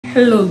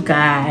Hello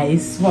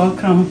guys,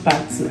 welcome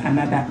back to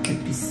another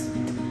episode.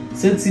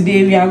 So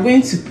today we are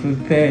going to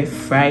prepare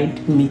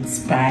fried meat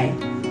pie.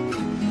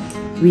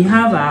 We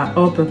have our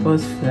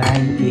all-purpose flour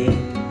here.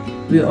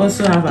 We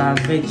also have our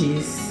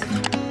veggies,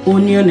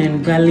 onion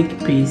and garlic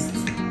paste.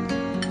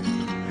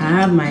 I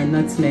have my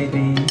nutmeg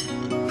and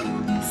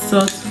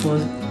salt for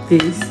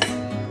taste,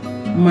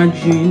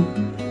 margarine,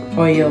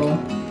 oil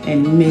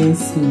and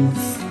minced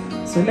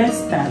meat. So let's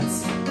start.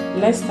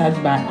 Let's start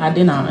by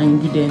adding our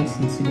ingredients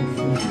into the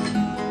food.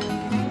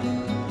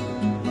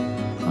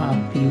 Our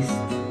paste.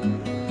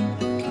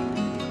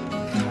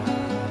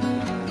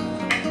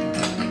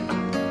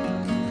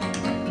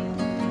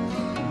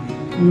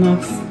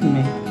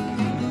 Nutmeg.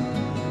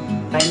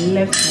 I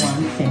left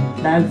one thing,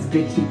 that's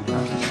baking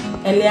powder.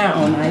 Earlier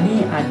on, I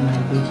didn't add my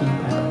baking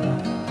powder.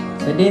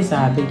 So this is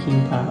our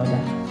baking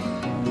powder.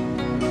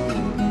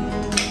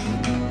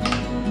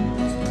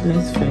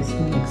 Let's first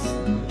mix.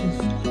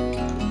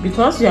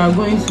 Because we are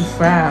going to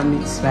fry our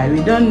meat pie,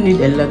 we don't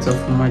need a lot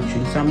of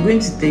margarine. So I'm going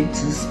to take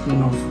 2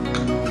 spoons of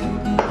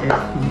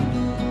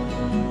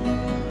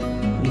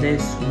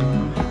this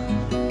one.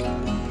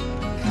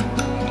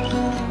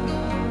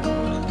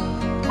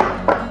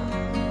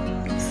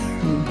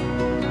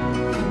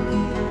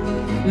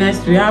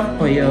 Next we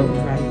have oil over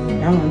here.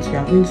 That one we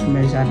are going to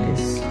measure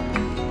this.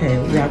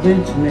 We are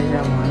going to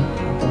measure one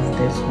out of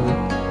this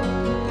one.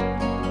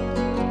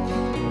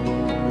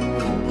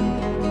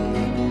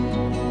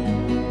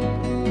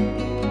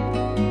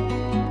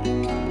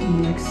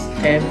 Mix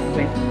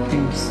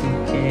everything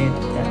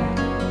together.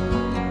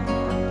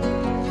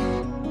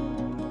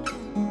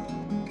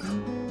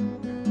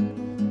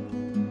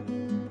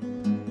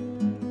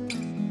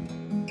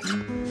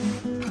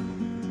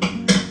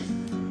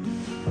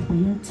 I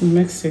need to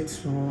mix it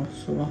so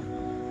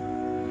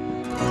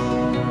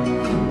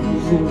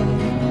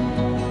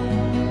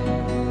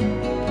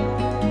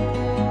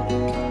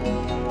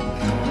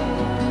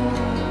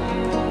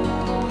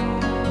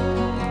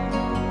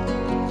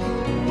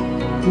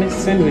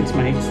mixing with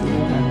my 2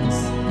 hands.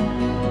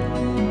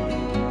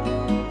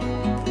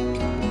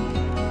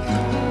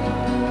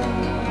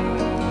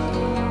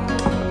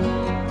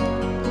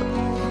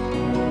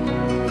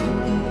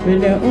 With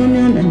the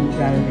onion and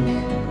garlic.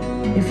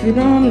 If you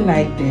don't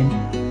like them,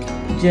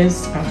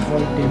 just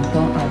avoid them,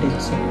 don't add it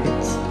to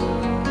it.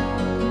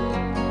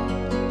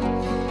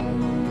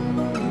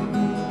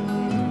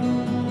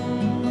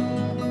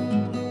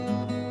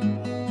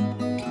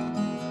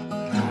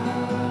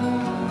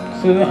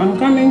 So I'm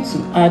coming to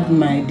add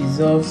my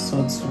dissolved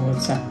salt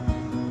water.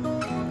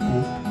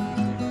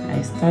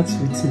 I start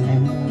with my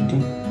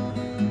molding.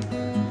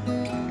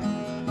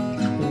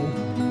 So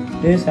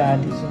these are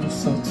dissolved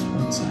salt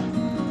water,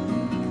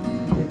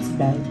 bit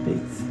by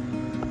bit.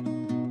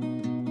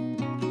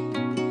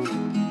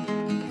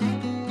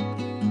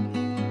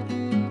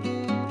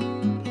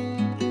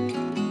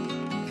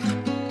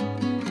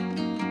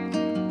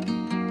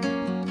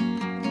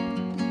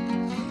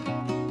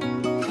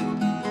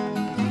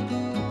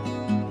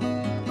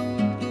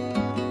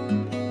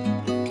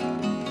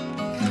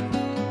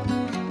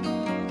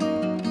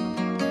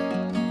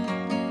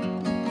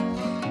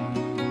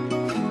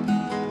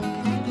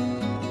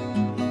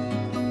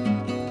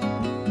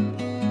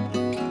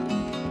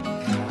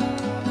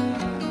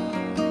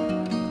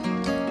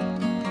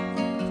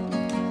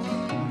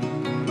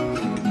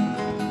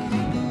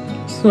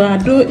 So our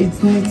dough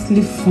is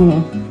neatly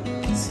formed,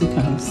 as you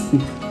can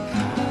see.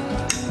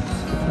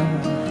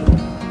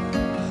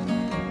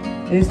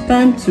 It's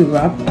time to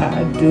wrap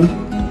our dough.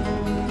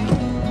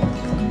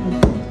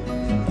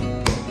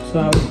 So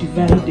I will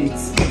divide it.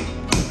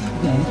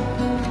 Then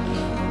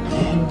I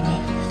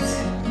wrap it.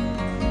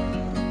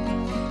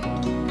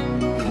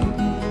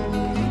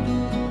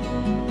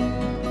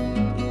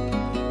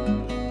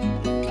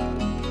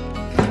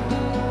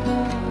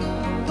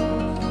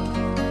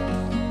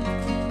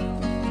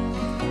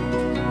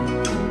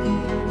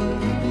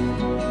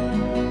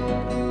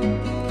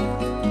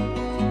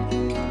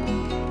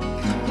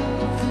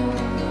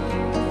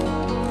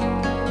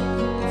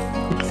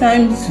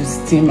 Time to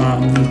steam our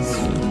meat.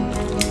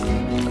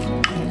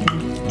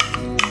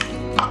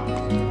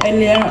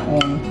 Earlier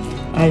on,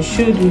 I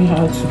showed you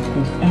how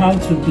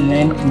to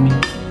blend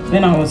meat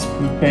when I was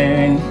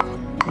preparing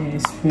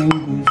spring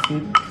rolls. So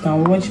you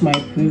can watch my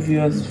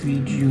previous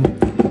video.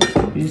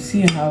 You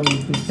see how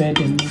we prepare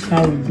the meat,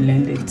 how we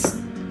blend it.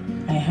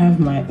 I have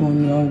my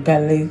onion,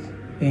 garlic,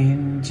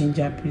 and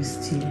ginger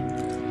paste here.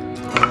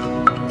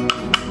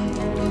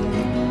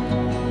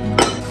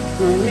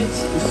 My meat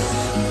is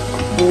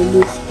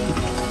almost.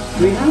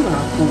 We have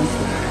our corn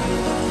flour.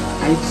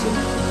 I took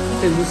a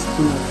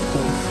tablespoon of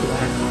corn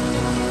flour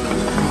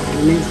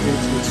and mixed it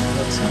with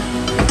water.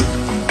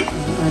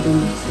 I'm adding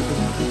it to the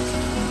meat.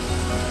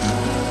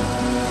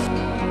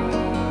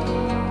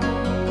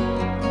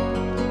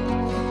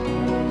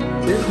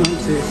 This one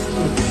is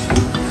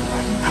optional.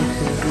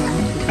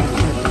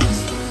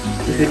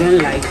 If you don't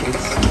like it,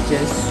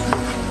 just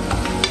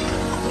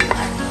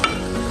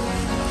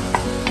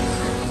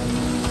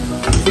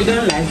if you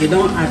don't like it,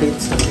 don't add it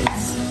to it.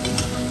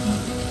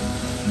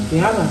 We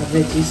have our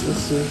veggies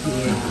also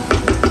here.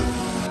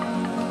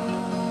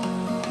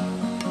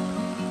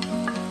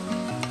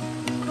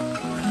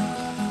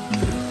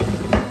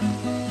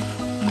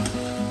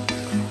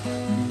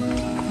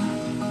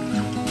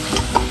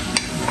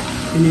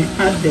 And then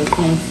add the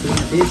corn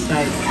flour. This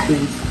side is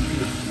going to be.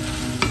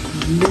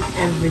 Make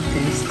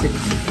everything stick to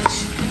each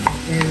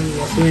very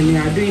well. So when you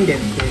are doing the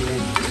filling,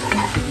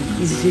 it will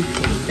be easy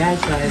for you.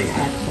 That's why they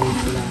add corn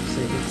flour. So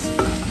it's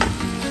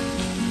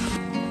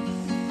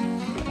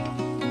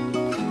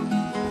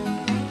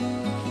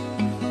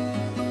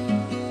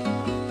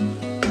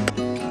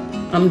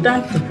I'm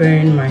done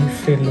preparing my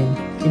filling.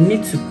 It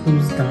needs to cool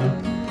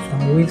down, so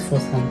I'll wait for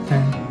some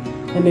time.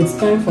 And it's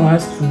time for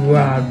us to roll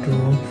our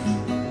dough.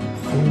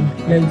 So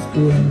let's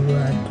go and roll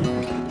our dough.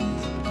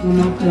 I'm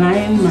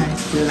applying my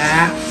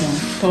flour on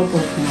top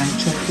of my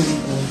chopping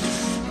board.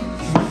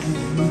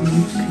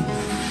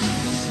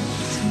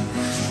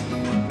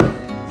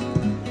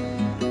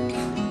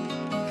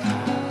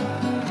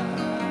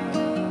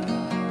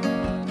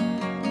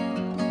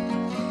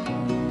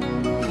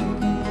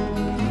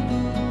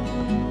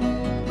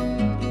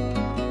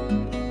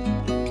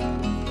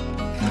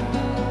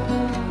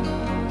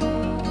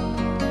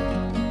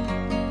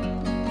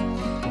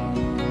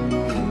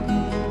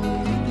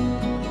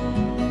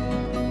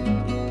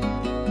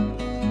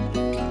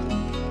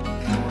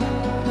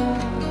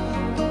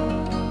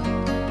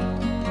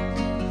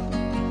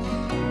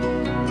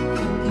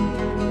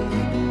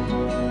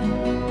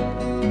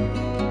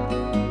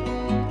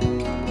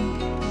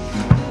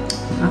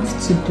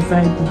 To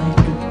divide my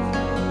dough.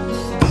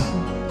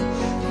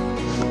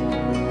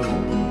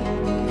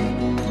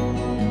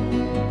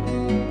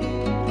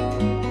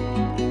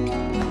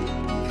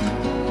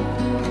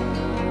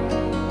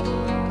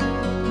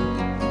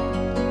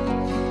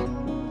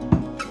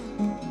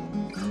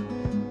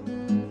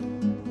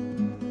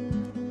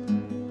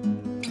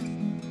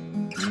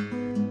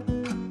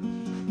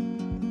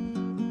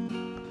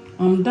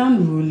 I'm done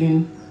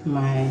rolling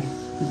my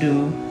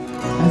dough.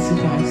 As you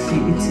can see,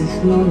 it is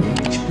not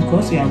rich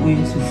because we are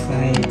going to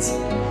fry it.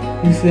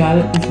 If we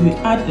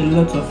add a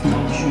lot of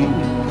margarine,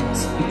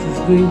 it is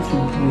going to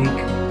break.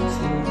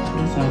 So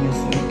this one is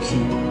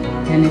okay.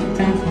 And it's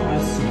time for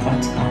us to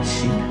cut our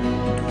shape.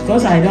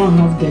 Because I don't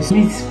have the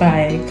meat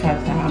pie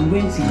cutter, I'm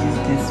going to use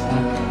this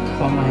one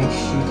for my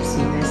shape. So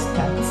let's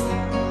start.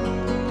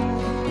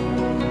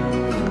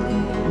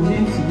 I'm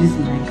going to use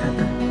my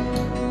cutter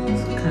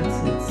to cut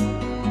it.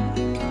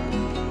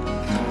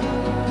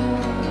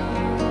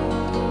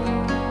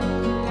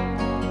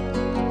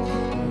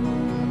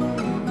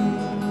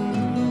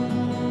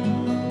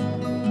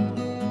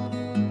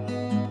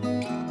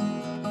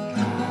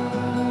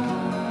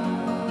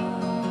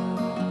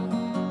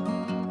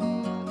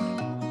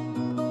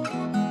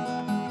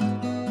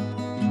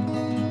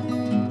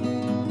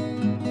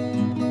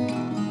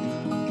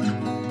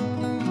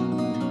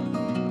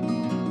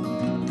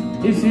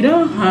 If you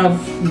don't have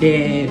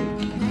the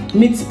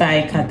meat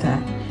pie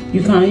cutter,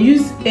 you can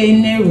use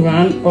any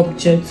round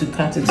object to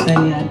cut it.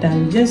 When you are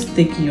done, you just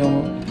take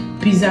your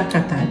pizza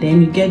cutter,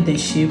 then you get the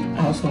shape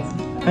out of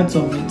it.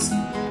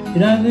 You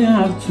don't even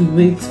have to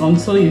wait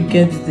until you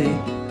get the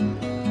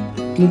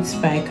meat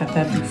pie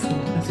cutter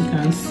before. As you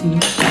can see,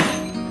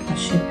 the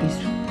shape is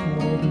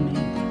well made.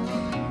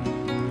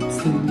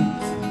 It's neat.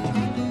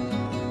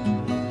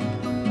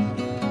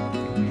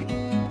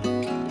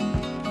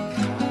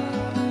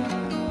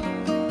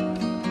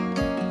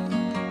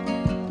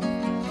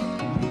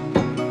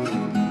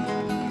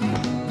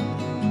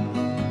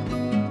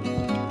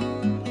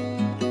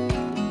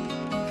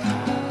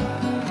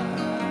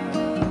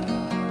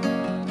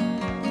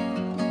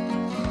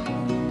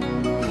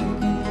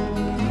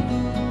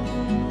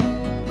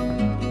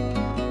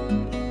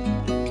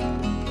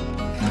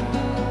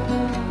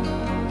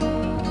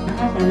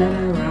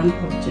 Another round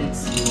object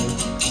here.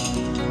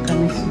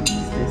 Coming to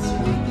use this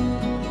one.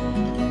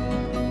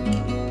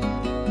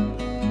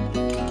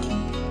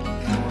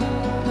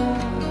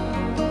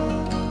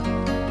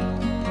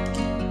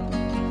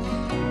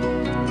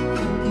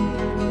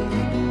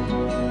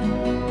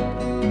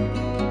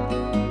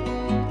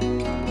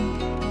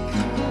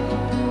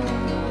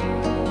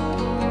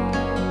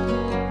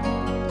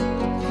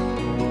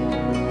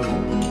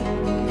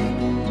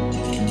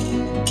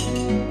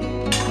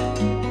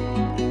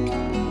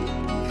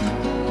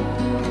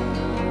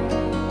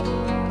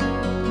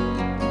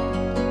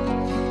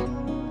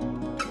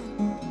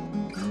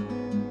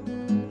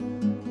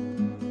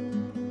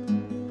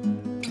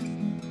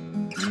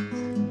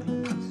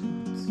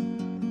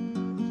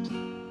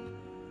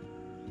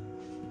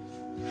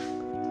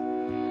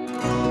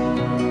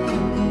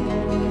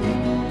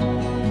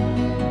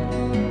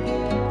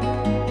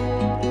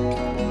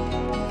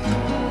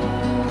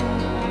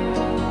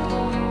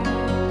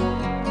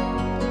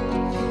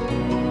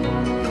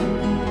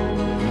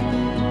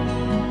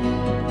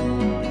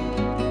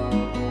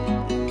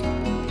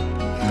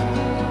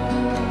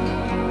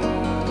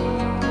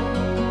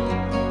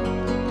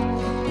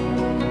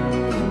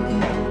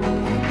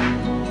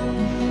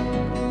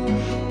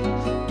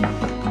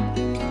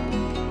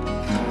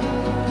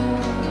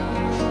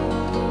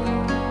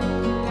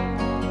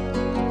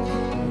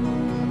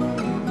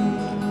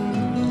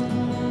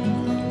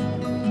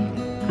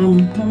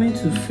 I'm coming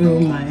to fill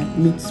my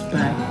meat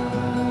pie,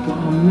 but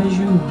I'm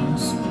measuring 1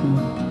 spoon.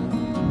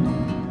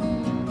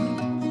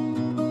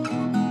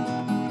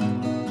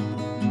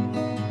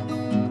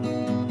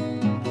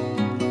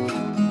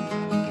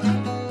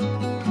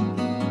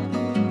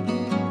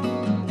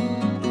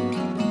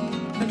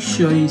 Make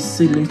sure you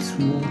seal it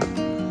well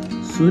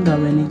so that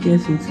when it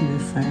gets into the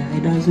fire,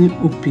 it doesn't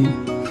open.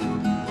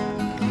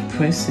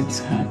 Press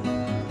it hard.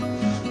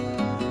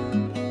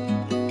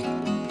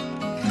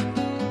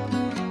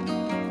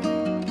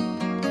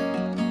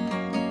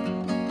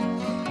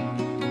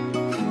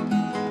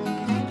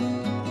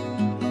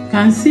 You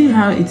can see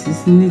how it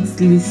is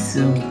neatly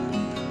sealed.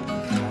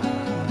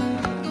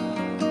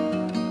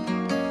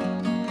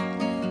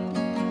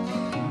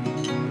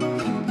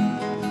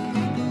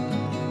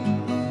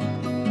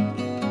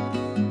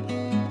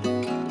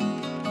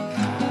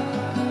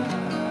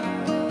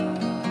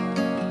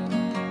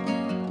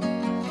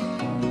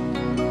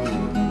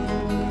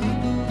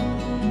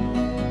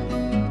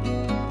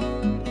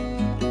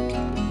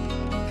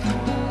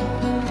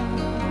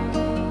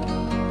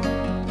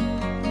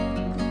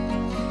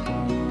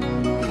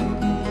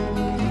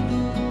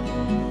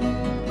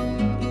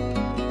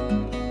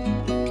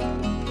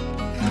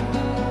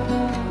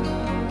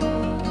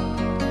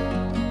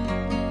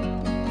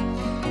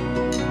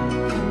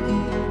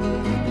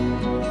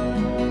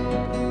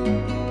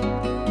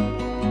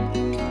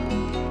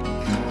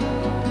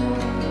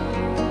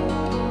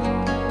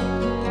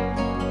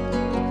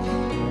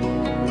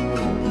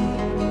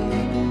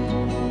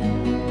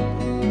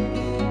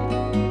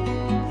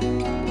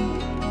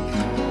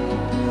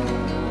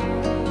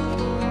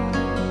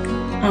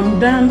 I'm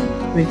done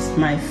with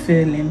my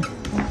filling,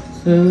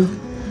 so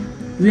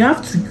we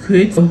have to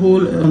create a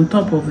hole on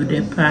top of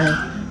the pie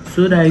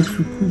so that it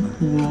will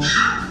cook well.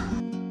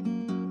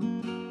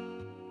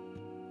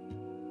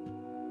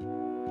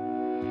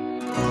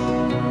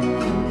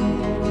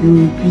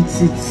 You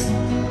repeat it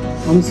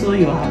until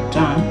you are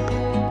done.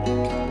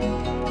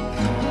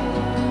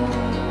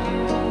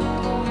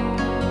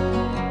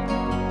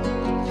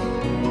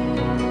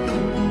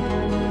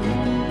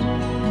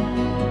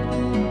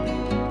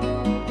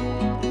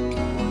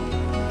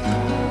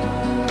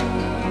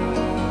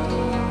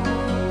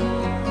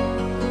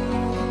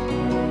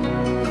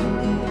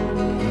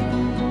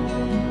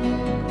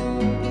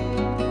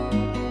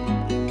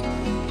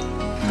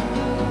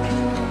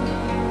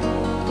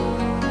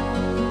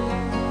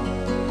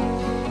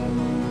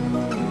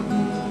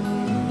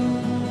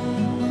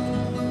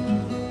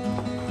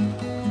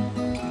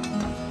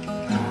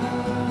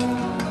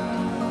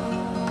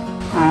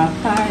 Our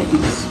pie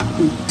is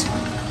cooked.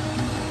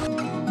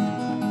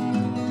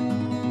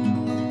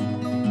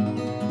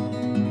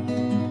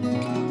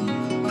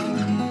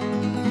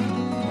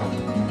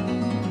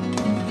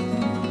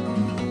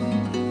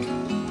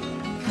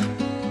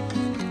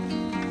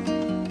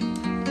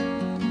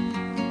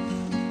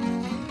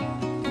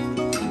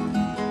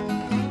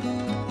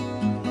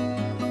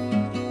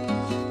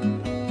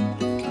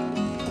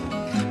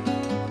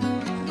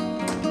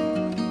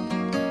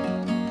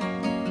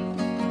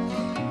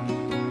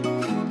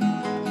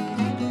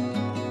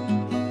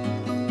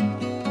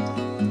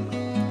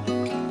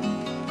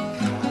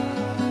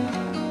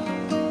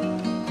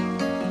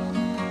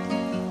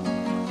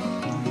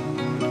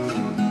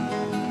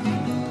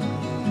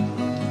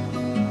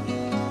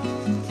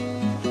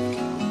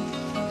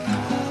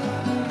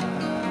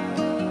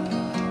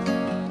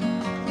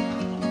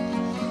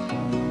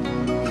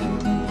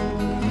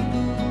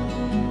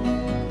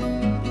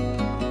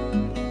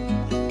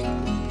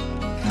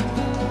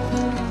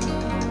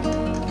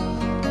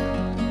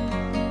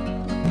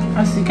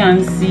 As you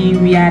can see,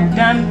 we are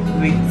done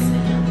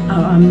with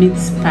our meat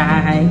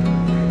pie.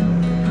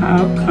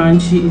 How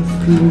crunchy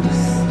it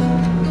looks.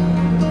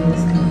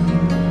 This can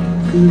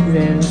be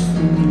very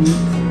sweet,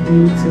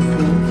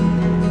 beautiful.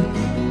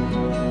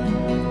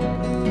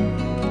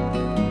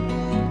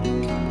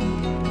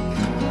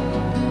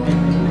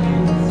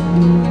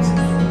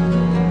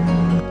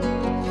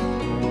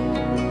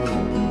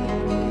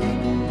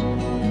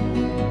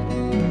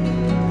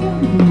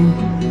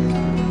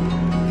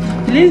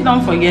 Please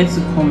don't forget to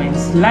comment,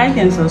 like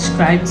and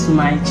subscribe to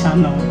my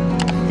channel.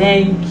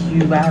 Thank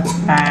you. Bye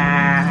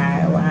bye.